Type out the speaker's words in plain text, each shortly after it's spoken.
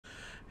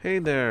Hey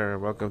there,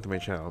 welcome to my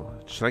channel.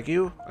 Just like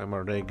you, I'm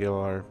a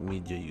regular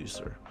media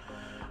user.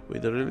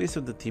 With the release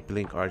of the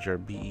TP-Link Archer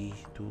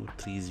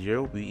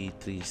BE230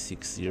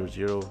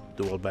 BE3600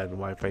 dual band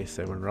Wi-Fi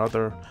 7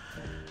 router,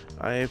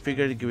 I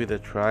figured to give it a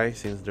try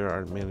since there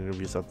aren't many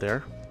reviews out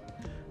there.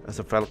 As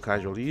a fellow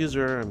casual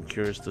user, I'm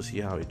curious to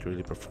see how it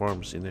really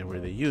performs in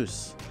everyday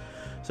use.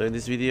 So in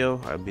this video,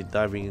 I'll be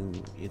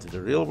diving into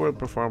the real-world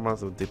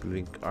performance of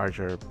TP-Link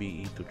Archer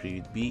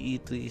BE230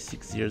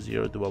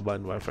 BE3600 dual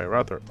band Wi-Fi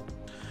router.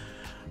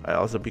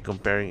 I'll also be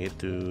comparing it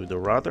to the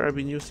router I've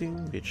been using,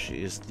 which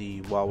is the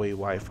Huawei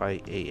Wi-Fi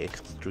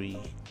AX3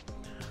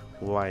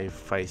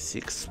 Wi-Fi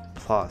 6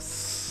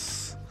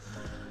 Plus.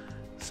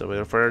 So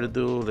without further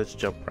ado, let's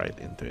jump right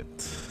into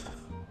it.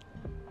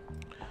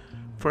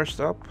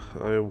 First up,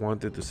 I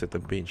wanted to set a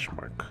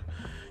benchmark.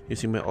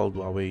 Using my old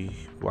Huawei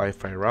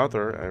Wi-Fi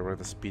router, I ran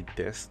a speed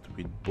test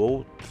with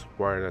both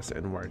wireless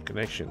and wired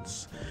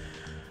connections.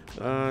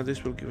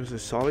 This will give us a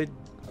solid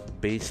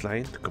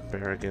baseline to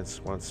compare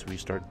against once we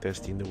start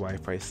testing the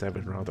Wi-Fi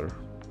 7 router.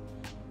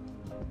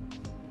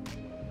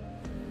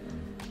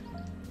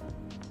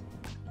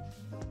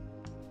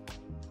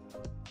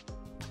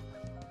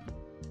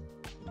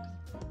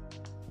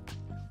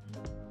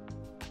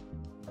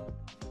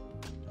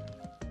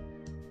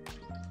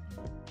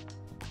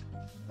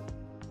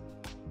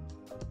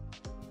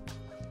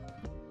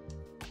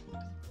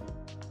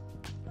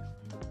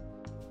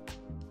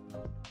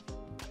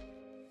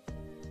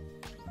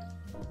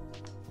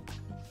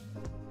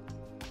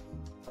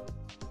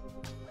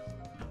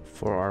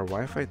 For our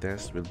Wi-Fi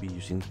test, we'll be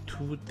using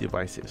two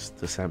devices,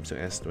 the Samsung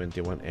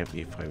S21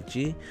 FE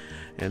 5G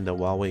and the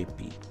Huawei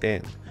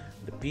P10.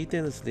 The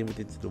P10 is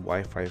limited to the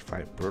Wi-Fi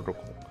 5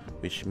 protocol,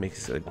 which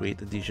makes it a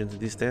great addition to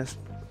this test.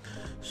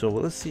 So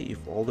let's see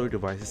if older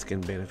devices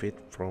can benefit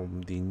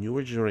from the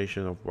newer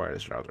generation of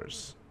wireless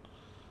routers.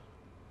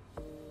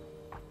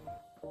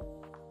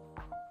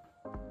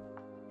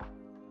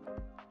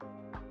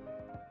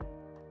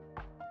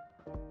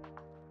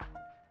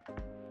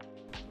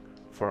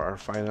 For our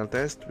final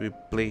test, we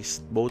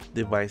placed both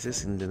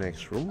devices in the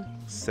next room,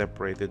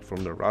 separated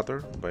from the router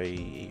by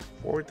a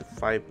 4 to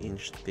 5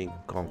 inch thick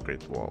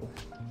concrete wall.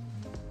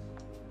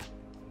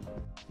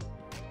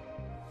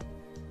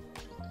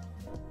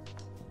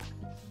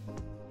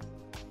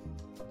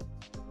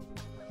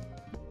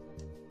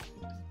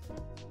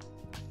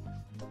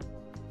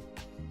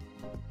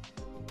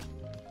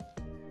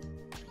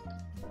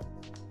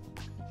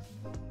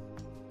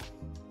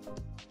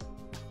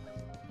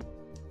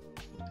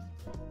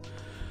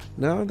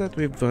 Now that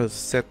we've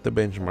set the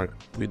benchmark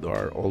with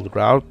our old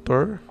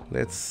router,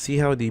 let's see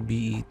how the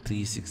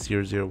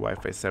BE3600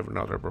 Wi-Fi 7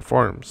 router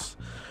performs.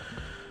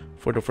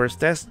 For the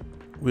first test,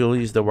 we'll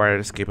use the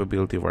wireless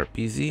capability of our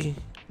PC.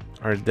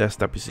 Our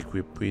desktop is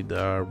equipped with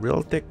a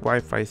Realtek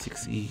Wi-Fi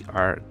 6E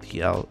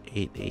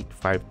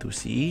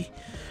RTL8852CE,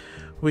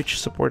 which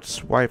supports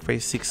Wi-Fi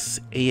 6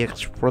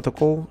 AX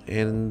protocol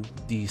and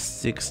the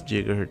 6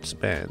 GHz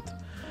band.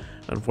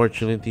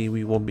 Unfortunately,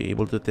 we won't be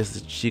able to test the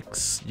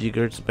 6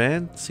 GHz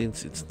band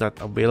since it's not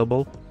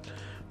available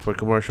for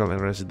commercial and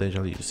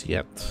residential use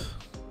yet.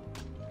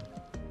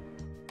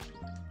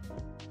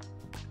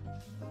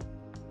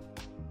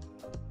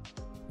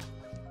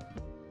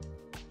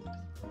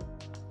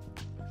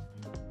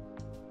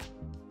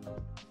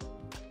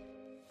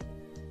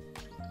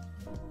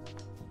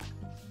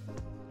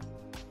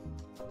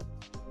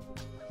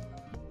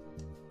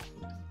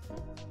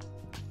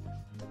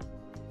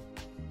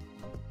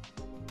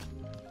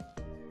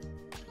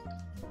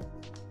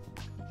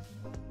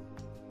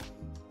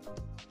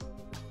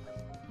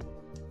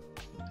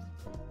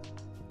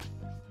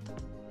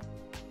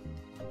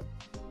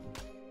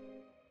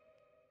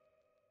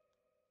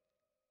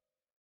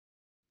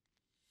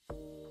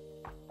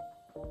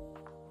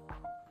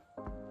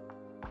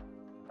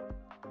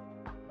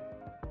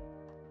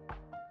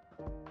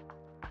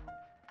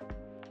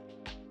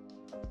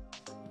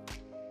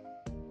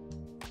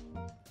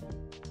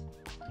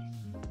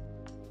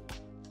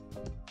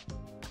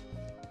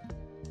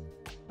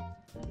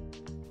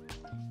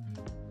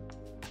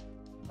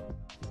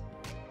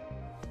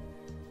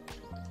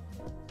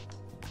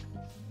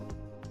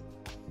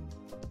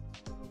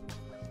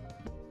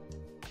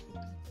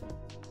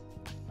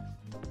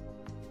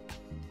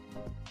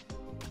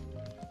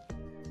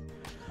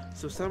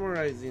 So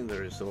summarizing the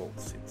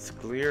results, it's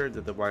clear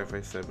that the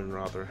Wi-Fi 7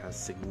 router has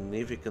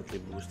significantly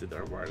boosted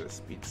our wireless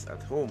speeds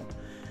at home.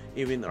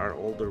 Even our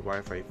older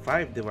Wi-Fi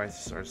 5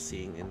 devices are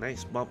seeing a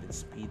nice bump in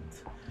speed.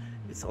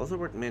 It's also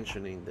worth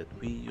mentioning that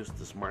we used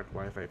the smart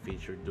Wi-Fi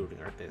feature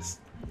during our test,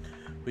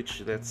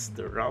 which lets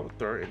the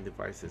router and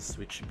devices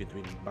switch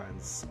between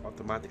bands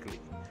automatically.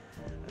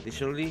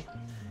 Additionally,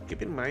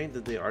 keep in mind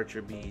that the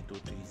Archer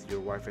BE230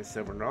 Wi-Fi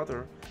 7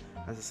 router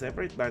has a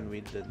separate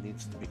bandwidth that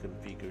needs to be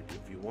configured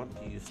if you want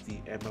to use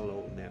the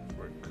MLO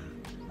network.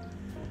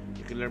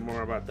 You can learn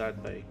more about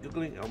that by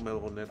googling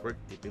MLO network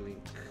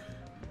TP-Link.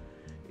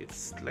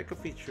 It's like a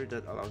feature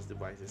that allows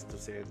devices to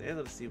send and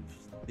receive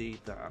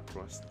data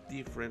across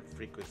different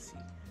frequency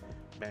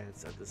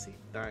bands at the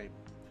same time.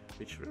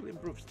 which really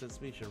improves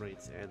transmission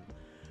rates and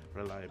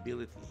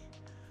reliability.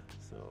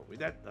 So with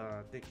that,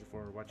 thank you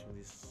for watching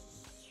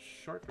this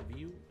short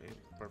review and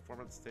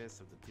performance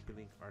test of the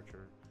TP-Link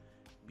Archer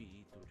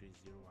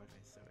BE230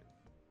 Wi-Fi 7.